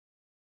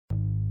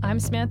I'm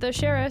Samantha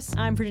Sherris.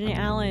 I'm Virginia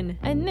Allen.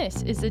 And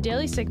this is the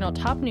Daily Signal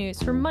top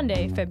news for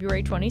Monday,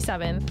 February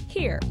 27th.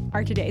 Here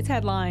are today's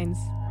headlines.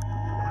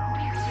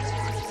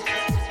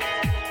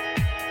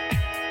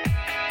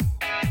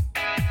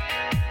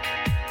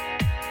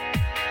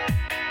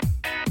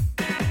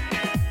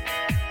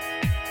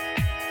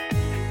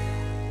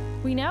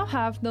 We now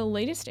have the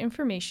latest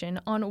information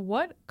on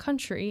what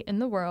country in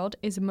the world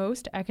is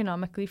most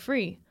economically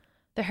free.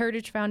 The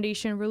Heritage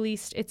Foundation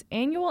released its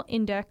annual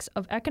Index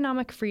of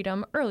Economic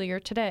Freedom earlier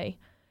today.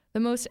 The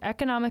most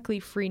economically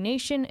free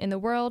nation in the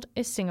world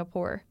is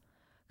Singapore.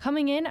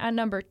 Coming in at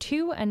number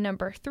 2 and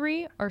number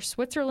 3 are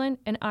Switzerland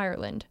and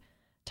Ireland.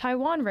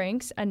 Taiwan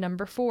ranks at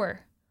number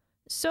 4.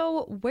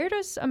 So where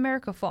does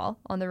America fall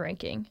on the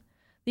ranking?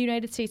 The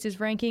United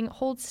States' ranking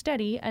holds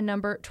steady at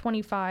number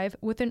 25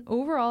 with an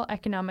overall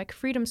economic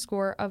freedom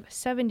score of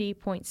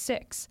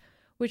 70.6,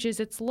 which is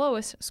its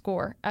lowest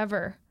score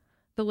ever.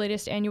 The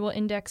latest annual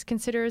index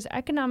considers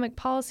economic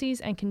policies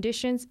and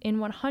conditions in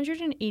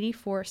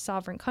 184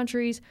 sovereign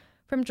countries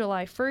from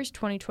July 1st,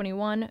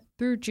 2021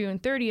 through June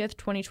 30th,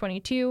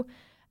 2022,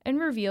 and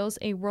reveals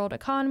a world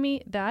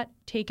economy that,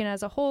 taken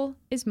as a whole,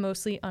 is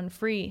mostly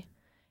unfree.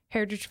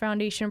 Heritage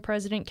Foundation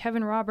President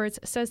Kevin Roberts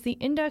says the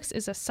index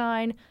is a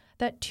sign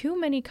that too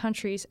many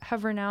countries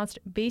have renounced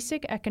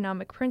basic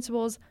economic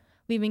principles,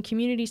 leaving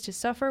communities to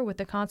suffer with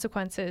the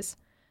consequences.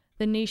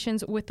 The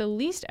nations with the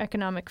least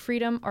economic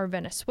freedom are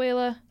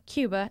Venezuela,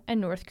 Cuba,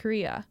 and North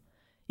Korea.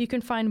 You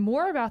can find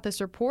more about this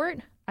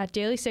report at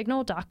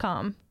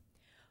dailysignal.com.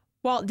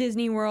 Walt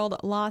Disney World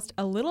lost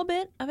a little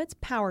bit of its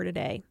power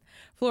today.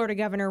 Florida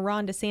Governor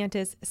Ron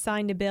DeSantis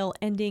signed a bill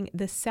ending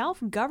the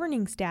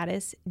self-governing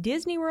status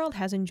Disney World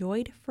has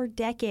enjoyed for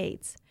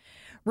decades.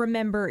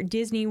 Remember,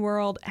 Disney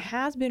World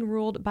has been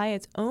ruled by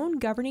its own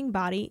governing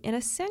body in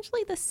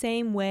essentially the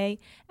same way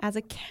as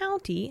a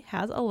county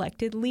has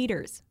elected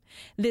leaders.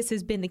 This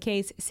has been the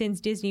case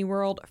since Disney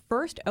World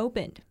first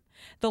opened.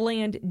 The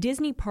land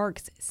Disney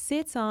Parks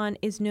sits on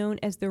is known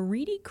as the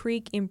Reedy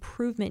Creek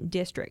Improvement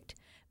District.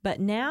 But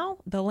now,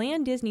 the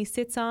land Disney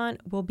sits on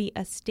will be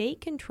a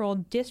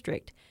state-controlled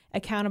district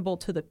accountable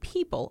to the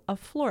people of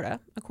Florida,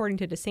 according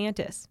to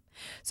DeSantis.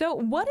 So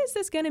what is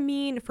this going to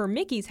mean for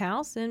Mickey's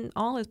house and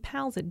all his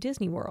pals at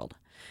Disney World?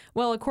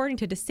 Well, according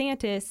to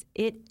DeSantis,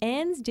 it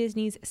ends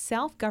Disney's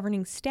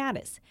self-governing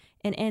status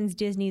and ends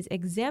Disney's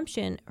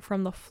exemption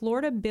from the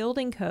Florida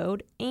Building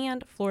Code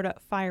and Florida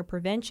Fire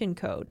Prevention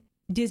Code.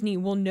 Disney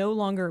will no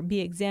longer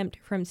be exempt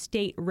from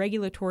state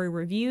regulatory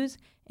reviews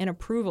and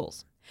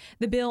approvals.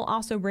 The bill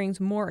also brings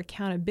more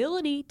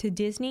accountability to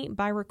Disney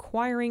by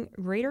requiring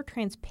greater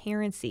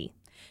transparency.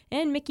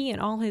 And Mickey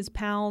and all his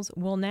pals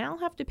will now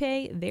have to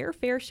pay their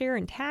fair share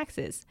in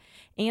taxes.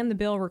 And the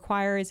bill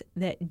requires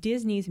that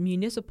Disney's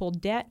municipal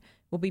debt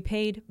will be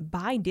paid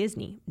by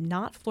Disney,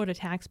 not Florida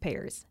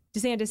taxpayers.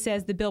 DeSantis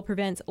says the bill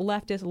prevents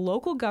leftist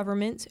local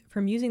governments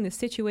from using the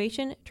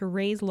situation to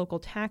raise local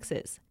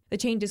taxes. The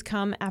changes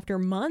come after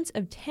months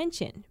of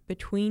tension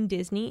between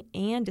Disney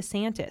and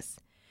DeSantis.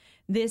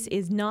 This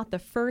is not the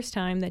first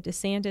time that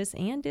DeSantis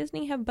and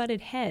Disney have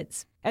butted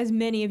heads. As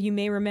many of you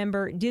may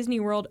remember,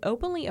 Disney World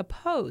openly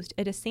opposed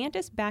a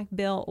DeSantis-backed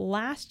bill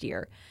last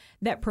year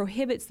that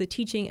prohibits the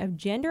teaching of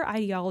gender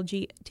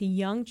ideology to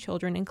young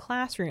children in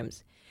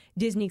classrooms.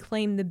 Disney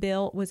claimed the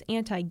bill was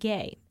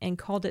anti-gay and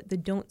called it the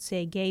Don't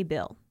Say Gay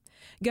bill.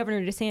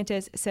 Governor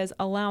DeSantis says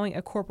allowing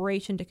a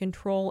corporation to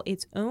control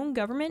its own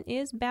government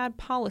is bad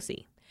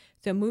policy.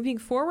 So moving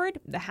forward,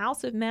 the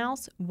House of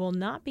Mouse will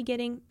not be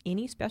getting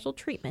any special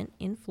treatment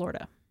in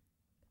Florida.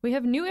 We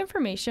have new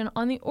information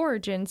on the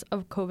origins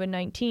of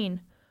COVID-19.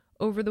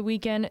 Over the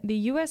weekend, the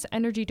U.S.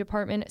 Energy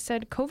Department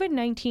said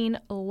COVID-19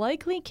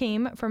 likely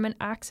came from an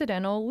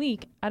accidental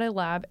leak at a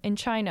lab in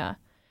China.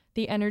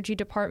 The Energy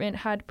Department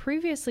had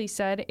previously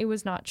said it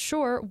was not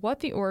sure what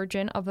the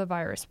origin of the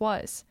virus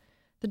was.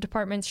 The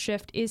department's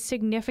shift is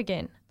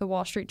significant, the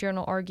Wall Street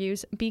Journal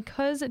argues,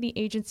 because the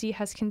agency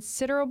has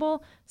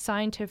considerable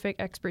scientific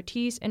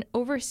expertise and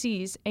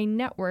oversees a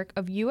network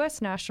of U.S.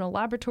 national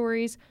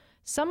laboratories,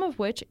 some of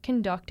which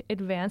conduct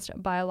advanced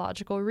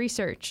biological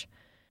research.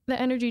 The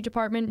Energy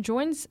Department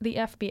joins the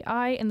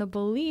FBI in the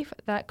belief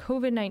that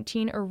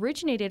COVID-19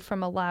 originated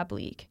from a lab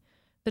leak.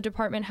 The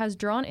department has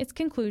drawn its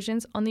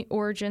conclusions on the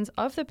origins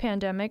of the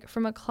pandemic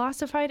from a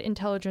classified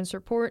intelligence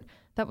report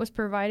that was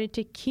provided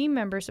to key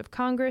members of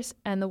Congress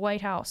and the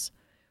White House.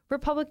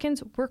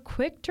 Republicans were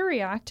quick to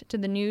react to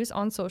the news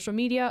on social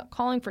media,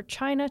 calling for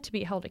China to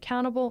be held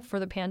accountable for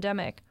the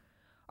pandemic.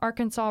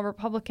 Arkansas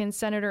Republican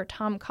Senator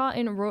Tom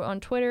Cotton wrote on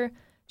Twitter,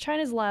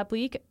 "China's lab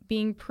leak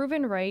being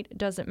proven right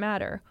doesn't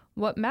matter.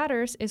 What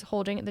matters is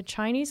holding the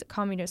Chinese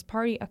Communist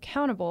Party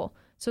accountable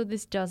so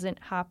this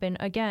doesn't happen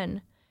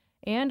again."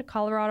 And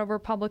Colorado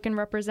Republican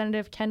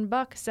Representative Ken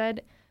Buck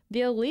said,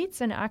 "The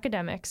elites and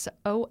academics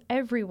owe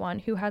everyone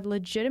who had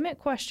legitimate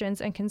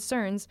questions and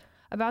concerns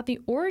about the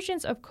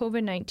origins of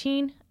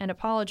COVID-19 an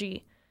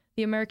apology.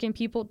 The American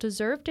people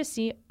deserve to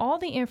see all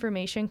the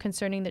information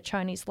concerning the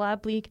Chinese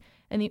lab leak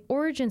and the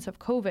origins of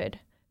COVID.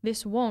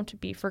 This won't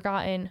be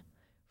forgotten."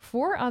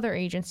 4 other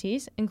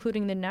agencies,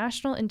 including the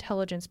National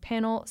Intelligence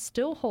Panel,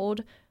 still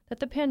hold that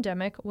the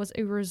pandemic was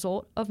a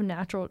result of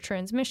natural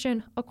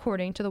transmission,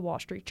 according to the Wall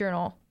Street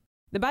Journal.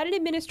 The Biden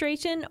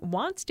administration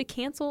wants to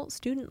cancel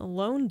student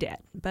loan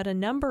debt, but a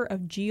number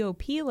of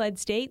GOP-led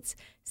states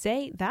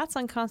say that's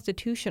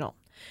unconstitutional.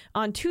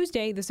 On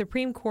Tuesday, the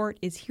Supreme Court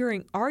is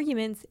hearing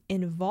arguments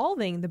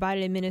involving the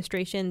Biden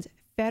administration's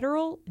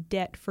federal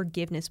debt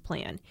forgiveness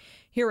plan.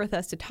 Here with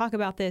us to talk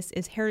about this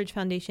is Heritage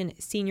Foundation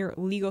Senior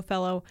Legal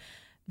Fellow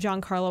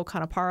Giancarlo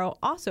Canaparo,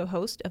 also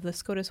host of the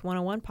SCOTUS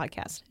 101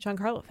 podcast.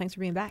 Giancarlo, thanks for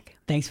being back.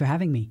 Thanks for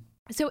having me.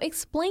 So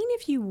explain,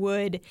 if you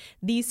would,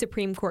 these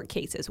Supreme Court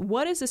cases.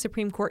 What is the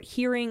Supreme Court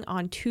hearing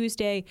on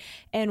Tuesday,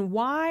 and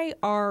why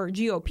are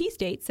GOP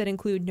states that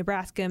include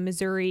Nebraska,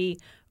 Missouri,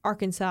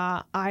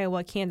 Arkansas,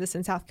 Iowa, Kansas,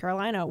 and South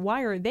Carolina,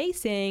 why are they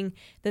saying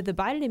that the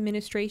Biden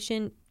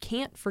administration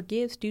can't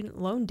forgive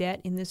student loan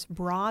debt in this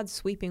broad,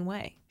 sweeping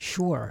way?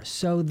 Sure.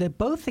 So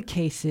both the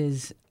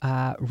cases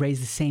raise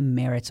the same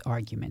merits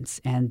arguments.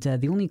 And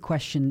the only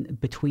question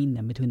between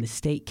the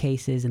state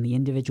cases and the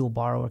individual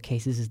borrower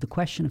cases, is the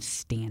question of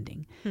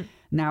standing.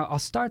 Now, I'll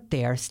start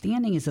there.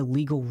 Standing is a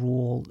legal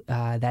rule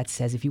that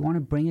says if you want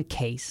to bring a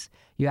case,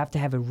 you have to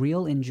have a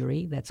real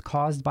injury that's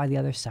caused by the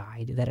other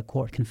side that a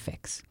court can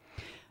fix.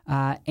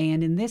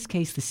 And in this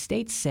case, the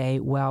states say,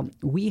 well,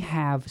 we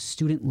have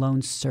student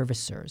loan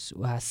servicers,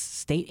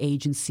 state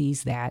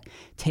agencies that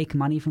take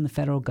money from the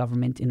federal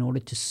government in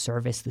order to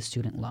service the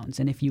student loans.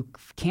 And if you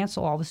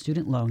cancel all the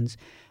student loans,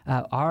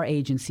 our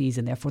agencies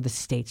and therefore the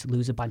states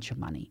lose a bunch of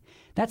money.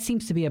 That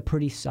seems to be a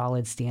pretty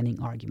solid standing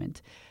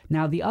argument.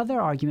 Now, the other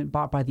argument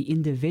brought by the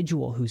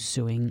individual who's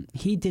suing,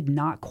 he did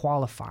not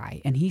qualify.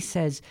 And he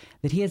says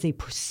that he has a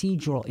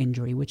procedural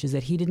injury, which is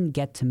that he didn't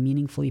get to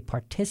meaningfully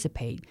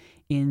participate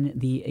in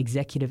the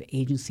executive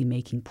agency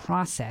making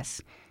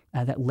process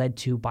that led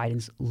to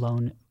Biden's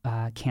loan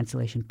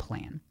cancellation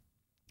plan.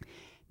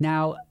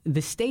 Now,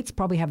 the states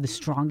probably have the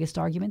strongest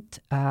argument,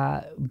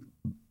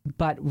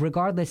 but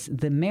regardless,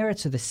 the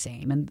merits are the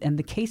same. And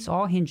the case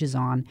all hinges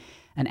on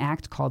an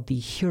act called the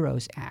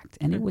HEROES Act.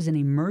 And it was an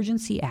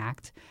emergency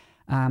act.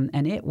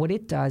 And what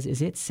it does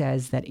is it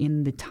says that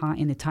in the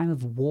time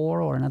of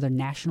war or another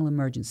national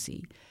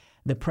emergency,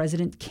 the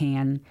president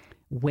can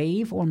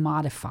waive or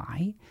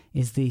modify,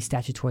 is the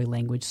statutory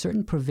language,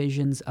 certain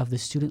provisions of the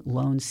student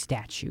loan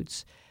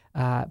statutes,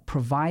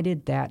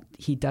 provided that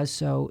he does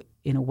so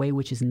in a way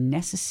which is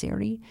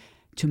necessary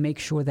to make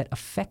sure that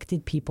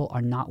affected people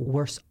are not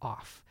worse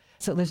off.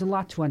 So there's a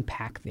lot to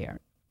unpack there.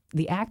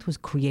 The act was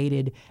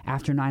created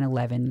after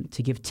 9/11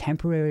 to give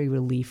temporary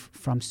relief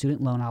from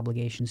student loan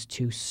obligations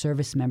to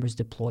service members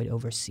deployed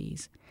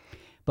overseas.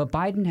 But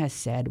Biden has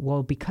said,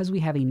 well, because we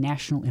have a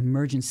national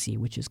emergency,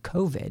 which is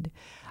COVID,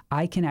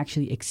 I can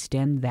actually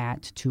extend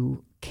that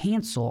to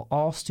cancel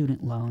all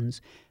student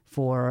loans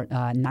for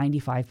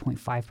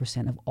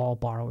 95.5% of all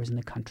borrowers in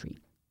the country.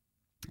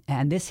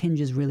 And this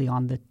hinges really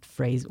on the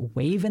phrase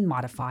waive and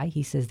modify.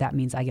 He says that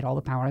means I get all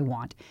the power I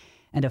want.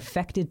 And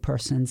affected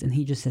persons, and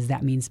he just says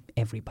that means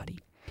everybody.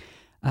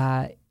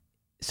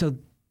 So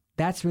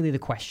that's really the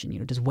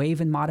question. Does waive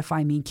and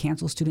modify mean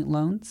cancel student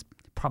loans?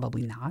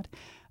 Probably not.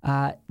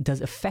 Does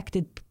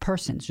affected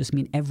persons just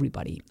mean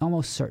everybody?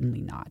 Almost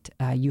certainly not.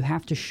 You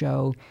have to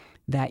show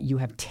that you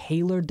have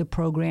tailored the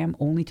program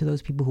only to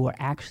those people who are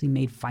actually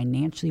made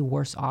financially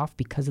worse off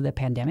because of the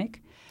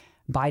pandemic.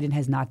 Biden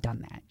has not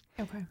done that.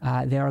 Okay.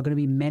 There are going to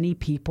be many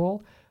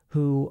people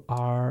who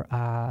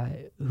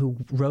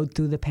rode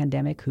through the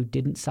pandemic who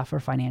didn't suffer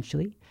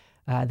financially.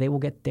 They will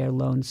get their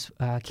loans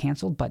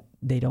canceled, but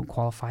they don't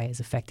qualify as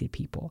affected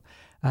people.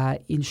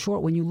 In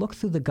short, when you look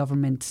through the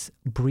government's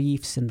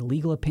briefs and the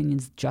legal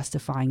opinions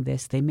justifying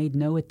this, they made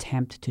no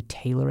attempt to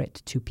tailor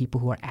it to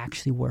people who are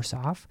actually worse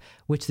off,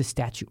 which the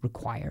statute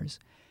requires.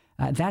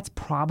 That's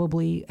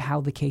probably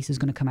how the case is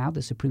going to come out.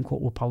 The Supreme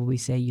Court will probably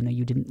say,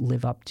 you didn't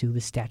live up to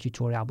the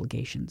statutory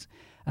obligations.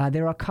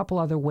 There are a couple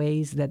other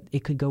ways that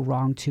it could go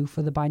wrong, too,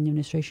 for the Biden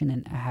administration,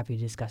 and I'm happy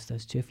to discuss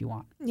those, too, if you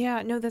want.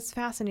 Yeah, no, that's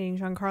fascinating,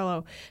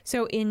 Giancarlo.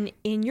 So in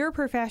your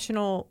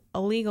professional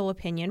legal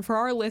opinion, for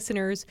our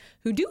listeners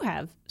who do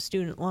have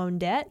student loan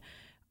debt,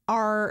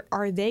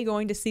 are they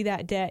going to see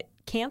that debt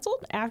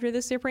canceled after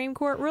the Supreme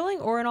Court ruling,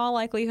 or in all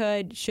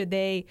likelihood, should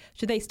they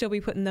still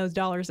be putting those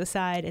dollars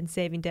aside and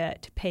saving to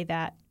pay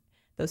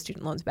those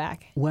student loans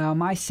back? Well,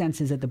 my sense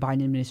is that the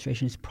Biden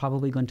administration is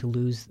probably going to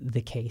lose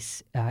the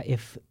case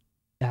if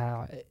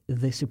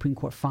the Supreme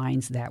Court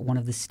finds that one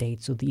of the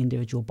states or the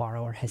individual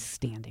borrower has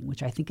standing,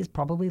 which I think is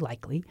probably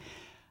likely.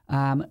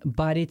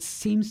 But it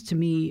seems to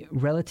me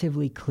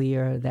relatively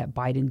clear that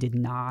Biden did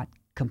not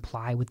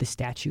comply with the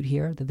statute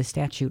here, that the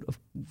statute,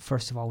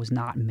 first of all, was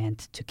not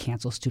meant to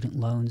cancel student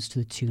loans to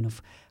the tune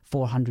of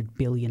 $400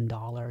 billion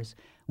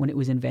when it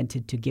was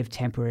invented to give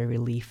temporary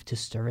relief to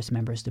service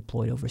members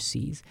deployed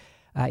overseas.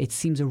 It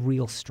seems a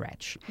real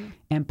stretch.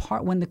 And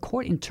when the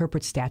court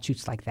interprets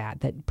statutes like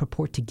that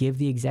purport to give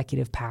the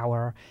executive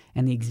power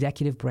and the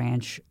executive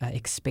branch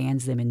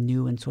expands them in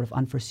new and sort of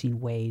unforeseen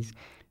ways,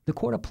 the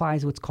court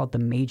applies what's called the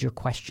major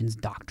questions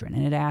doctrine.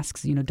 And it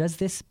asks, does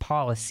this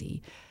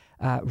policy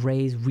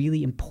raise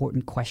really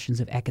important questions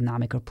of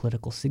economic or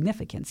political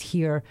significance?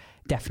 Here,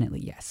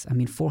 definitely yes. I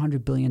mean,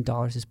 $400 billion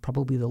is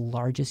probably the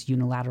largest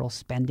unilateral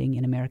spending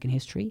in American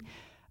history.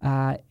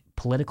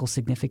 Political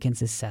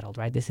significance is settled,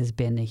 right? This has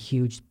been a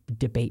huge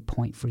debate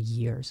point for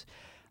years.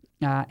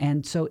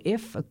 And so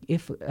if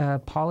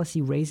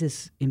policy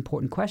raises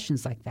important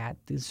questions like that,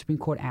 the Supreme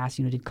Court asks,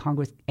 did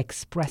Congress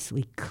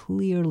expressly,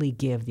 clearly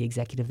give the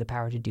executive the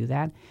power to do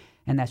that?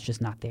 And that's just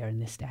not there in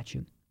this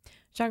statute.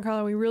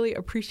 Giancarlo, we really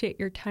appreciate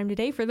your time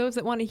today. For those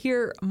that want to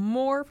hear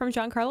more from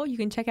Giancarlo, you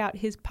can check out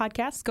his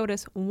podcast,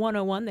 SCOTUS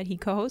 101, that he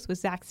co-hosts with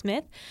Zach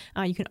Smith.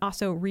 You can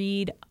also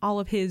read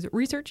all of his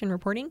research and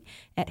reporting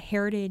at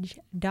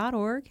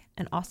heritage.org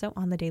and also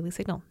on the Daily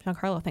Signal.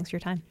 Giancarlo, thanks for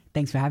your time.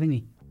 Thanks for having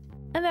me.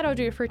 And that'll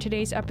do it for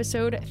today's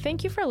episode.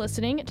 Thank you for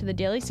listening to the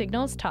Daily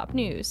Signal's top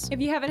news.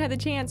 If you haven't had the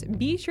chance,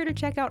 be sure to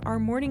check out our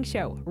morning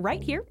show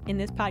right here in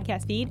this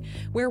podcast feed,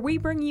 where we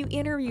bring you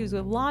interviews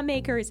with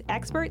lawmakers,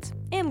 experts,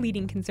 and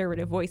leading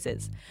conservative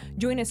voices.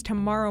 Join us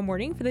tomorrow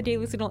morning for the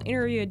Daily Signal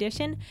interview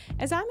edition,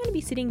 as I'm going to be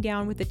sitting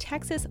down with the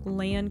Texas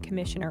Land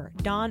Commissioner,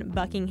 Don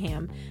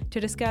Buckingham, to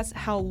discuss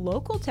how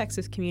local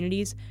Texas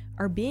communities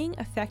are being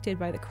affected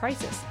by the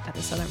crisis at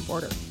the southern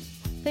border.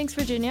 Thanks,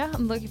 Virginia.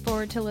 I'm looking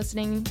forward to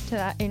listening to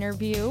that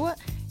interview.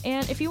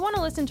 And if you want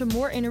to listen to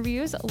more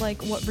interviews like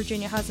what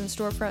Virginia has in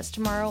store for us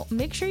tomorrow,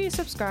 make sure you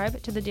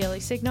subscribe to the Daily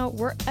Signal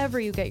wherever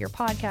you get your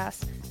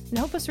podcasts, and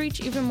help us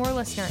reach even more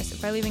listeners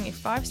by leaving a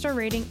 5-star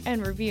rating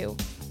and review.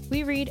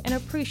 We read and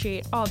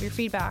appreciate all of your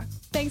feedback.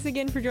 Thanks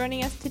again for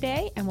joining us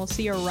today, and we'll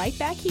see you right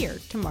back here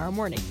tomorrow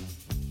morning.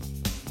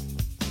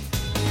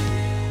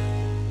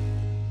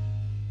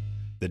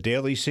 The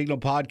Daily Signal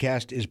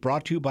podcast is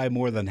brought to you by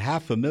more than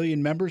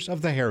 500,000 members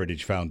of the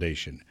Heritage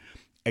Foundation.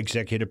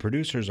 Executive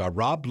producers are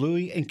Rob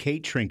Bluey and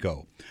Kate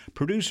Trinko.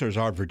 Producers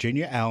are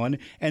Virginia Allen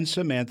and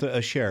Samantha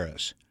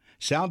Asheris.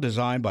 Sound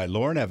design by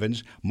Lauren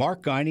Evans,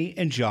 Mark Guiney,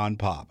 and John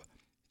Pop.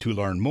 To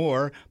learn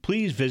more,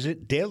 please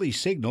visit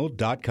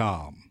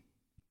dailysignal.com.